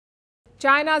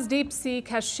China's DeepSeek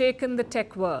has shaken the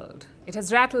tech world. It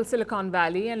has rattled Silicon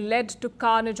Valley and led to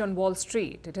carnage on Wall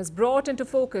Street. It has brought into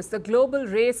focus the global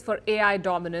race for AI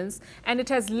dominance, and it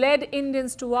has led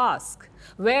Indians to ask,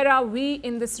 where are we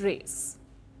in this race?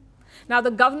 Now,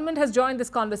 the government has joined this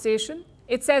conversation.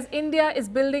 It says India is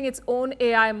building its own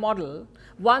AI model,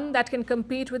 one that can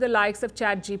compete with the likes of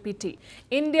ChatGPT.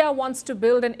 India wants to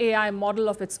build an AI model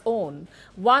of its own,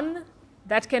 one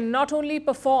that can not only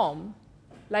perform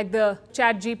like the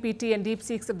ChatGPT and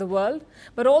DeepSeeks of the world,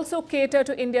 but also cater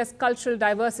to India's cultural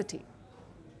diversity,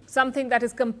 something that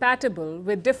is compatible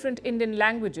with different Indian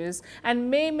languages and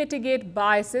may mitigate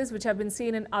biases which have been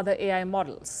seen in other AI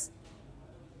models.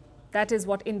 That is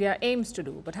what India aims to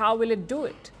do, but how will it do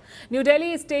it? New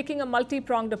Delhi is taking a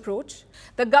multi-pronged approach.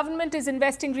 The government is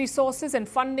investing resources and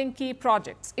funding key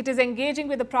projects. It is engaging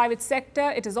with the private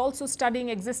sector. It is also studying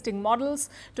existing models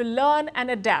to learn and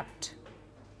adapt.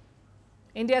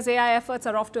 India's AI efforts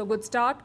are off to a good start.